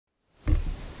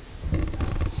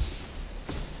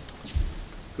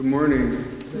Good morning.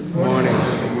 Good morning.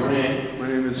 Good morning. My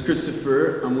name is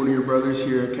Christopher. I'm one of your brothers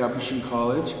here at Capuchin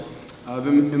College. I've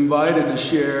been invited to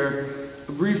share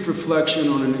a brief reflection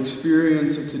on an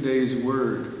experience of today's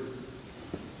word.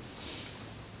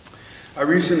 I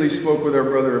recently spoke with our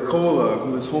brother Akola,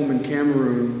 who is home in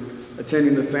Cameroon,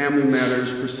 attending the family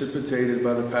matters precipitated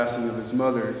by the passing of his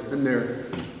mother. He's been there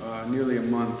nearly a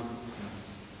month.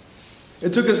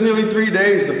 It took us nearly 3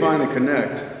 days to finally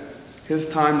connect. His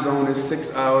time zone is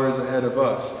 6 hours ahead of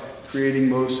us, creating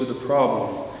most of the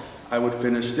problem. I would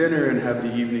finish dinner and have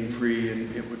the evening free,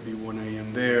 and it would be 1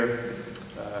 a.m. there.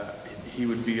 He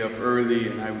would be up early,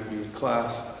 and I would be in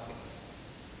class.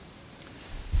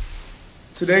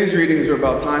 Today's readings are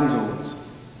about time zones.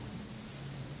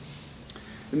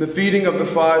 In the feeding of the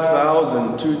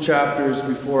 5,000, 2 chapters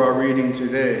before our reading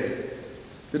today,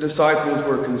 the disciples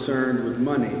were concerned with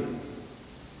money.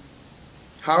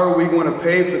 How are we going to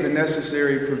pay for the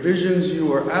necessary provisions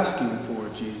you are asking for,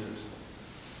 Jesus?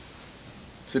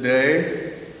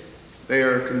 Today, they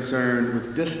are concerned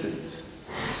with distance.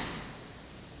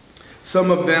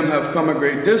 Some of them have come a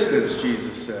great distance,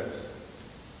 Jesus says.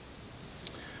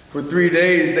 For 3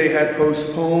 days, they had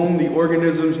postponed the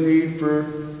organism's need for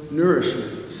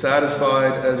nourishment,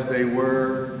 satisfied as they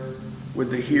were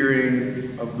with the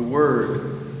hearing of the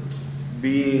word,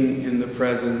 being in the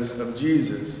presence of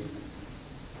Jesus.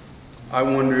 I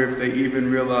wonder if they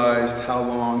even realized how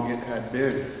long it had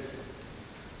been.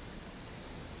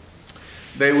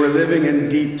 They were living in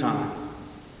deep time,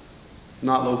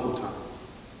 not local time.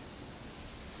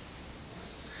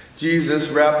 Jesus,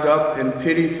 wrapped up in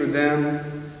pity for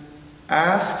them,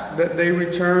 asked that they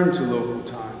return to local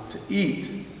time, to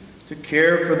eat, to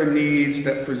care for the needs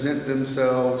that present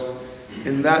themselves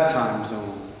in that time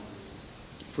zone,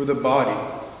 for the body.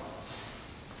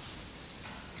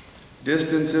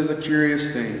 Distance is a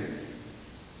curious thing.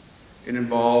 It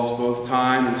involves both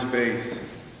time and space.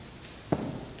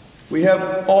 We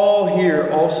have all here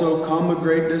also come a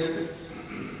great distance.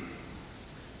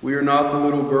 We are not the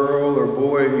little girl or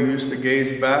boy who used to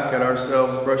gaze back at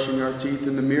ourselves brushing our teeth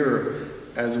in the mirror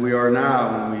as we are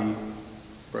now when we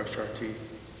brush our teeth.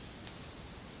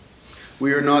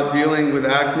 We are not dealing with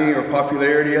acne or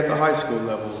popularity at the high school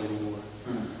level anymore.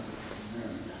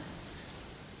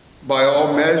 By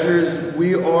all measures,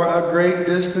 we are a great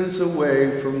distance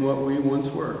away from what we once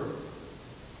were.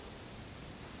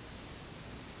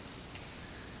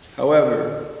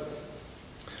 However,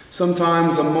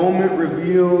 sometimes a moment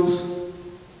reveals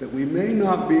that we may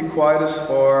not be quite as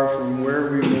far from where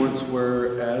we once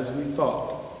were as we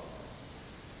thought.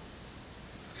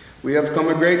 We have come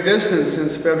a great distance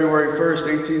since February 1st,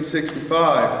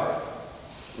 1865,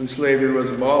 when slavery was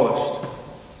abolished.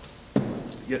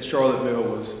 Yet Charlottesville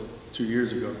was 2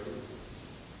 years ago.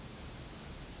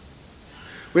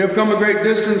 We have come a great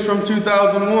distance from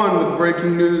 2001 with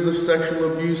breaking news of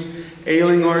sexual abuse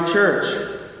ailing our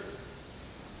church.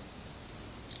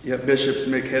 Yet bishops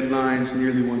make headlines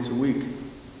nearly once a week.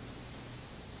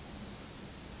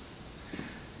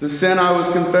 The sin I was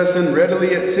confessing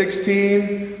readily at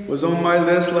 16 was on my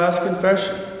list last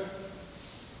confession.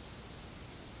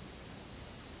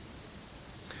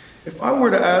 If I were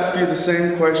to ask you the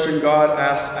same question God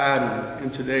asked Adam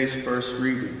in today's first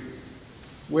reading,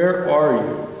 where are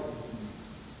you?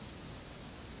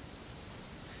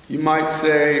 You might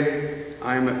say,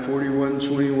 I am at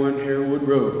 4121 Harewood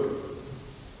Road.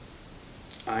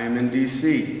 I am in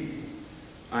D.C.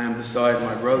 I am beside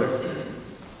my brother.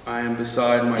 I am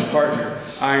beside my partner.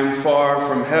 I am far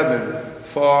from heaven,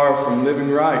 far from living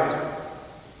right.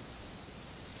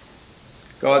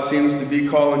 God seems to be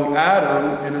calling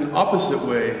Adam in an opposite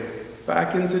way,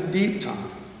 back into deep time.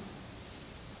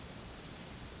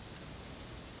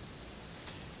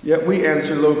 Yet we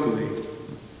answer locally.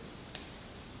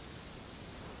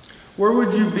 Where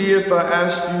would you be if I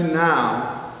asked you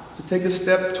now to take a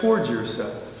step towards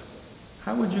yourself?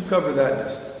 How would you cover that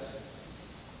distance?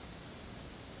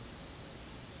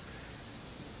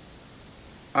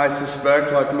 I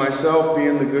suspect, like myself,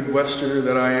 being the good Westerner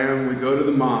that I am, we go to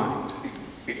the mind.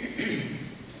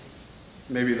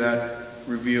 Maybe that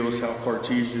reveals how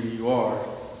Cartesian you are.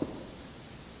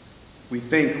 We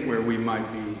think where we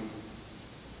might be.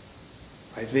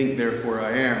 I think, therefore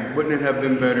I am. Wouldn't it have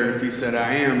been better if he said,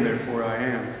 I am, therefore I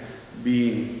am?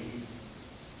 Being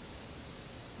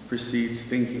precedes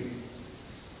thinking.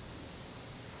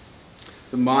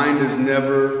 The mind is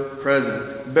never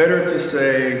present. Better to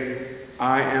say,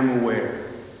 I am aware.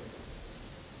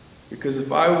 Because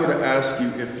if I were to ask you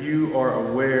if you are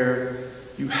aware,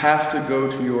 you have to go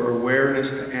to your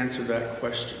awareness to answer that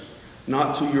question.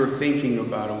 Not to your thinking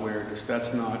about awareness.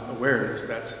 That's not awareness.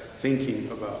 That's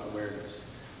thinking about awareness.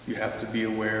 You have to be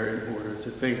aware in order to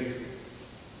think.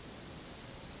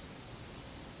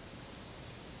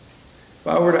 If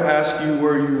I were to ask you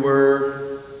where you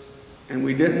were and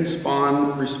we didn't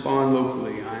respond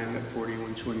locally, I am at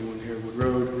 4121 Harewood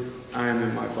Road, I am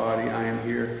in my body, I am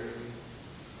here.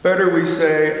 Better we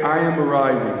say, I am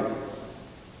arriving.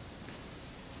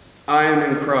 I am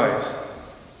in Christ.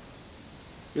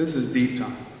 This is deep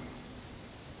time.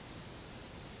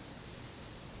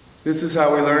 This is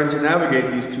how we learn to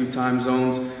navigate these two time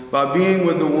zones, by being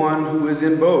with the one who is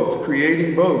in both,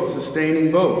 creating both,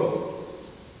 sustaining both.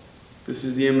 This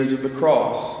is the image of the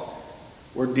cross,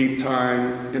 where deep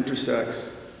time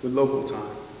intersects with local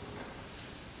time.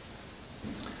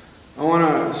 I want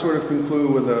to sort of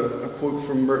conclude with a quote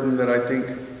from Merton that I think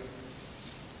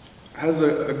has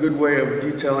a good way of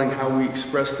detailing how we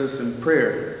express this in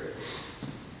prayer.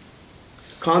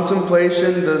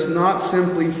 Contemplation does not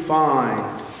simply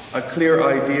find a clear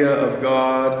idea of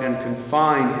God and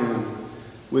confine him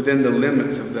within the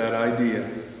limits of that idea,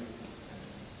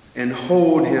 and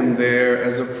hold him there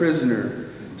as a prisoner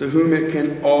to whom it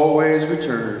can always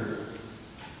return.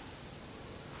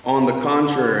 On the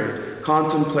contrary,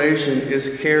 contemplation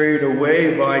is carried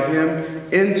away by him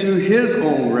into his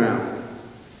own realm,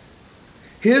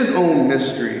 his own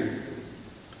mystery,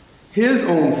 his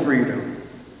own freedom.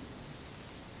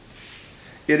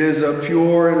 It is a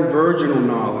pure and virginal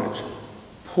knowledge,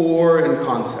 poor in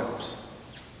concepts,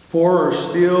 poorer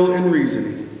still in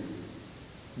reasoning,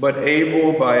 but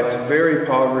able by its very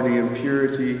poverty and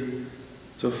purity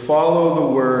to follow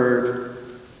the word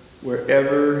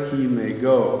wherever he may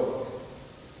go.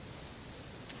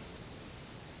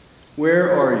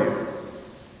 Where are you?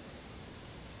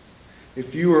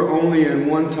 If you are only in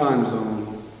one time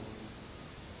zone,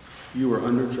 you are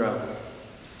under travel.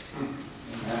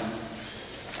 Amen.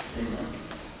 Amen.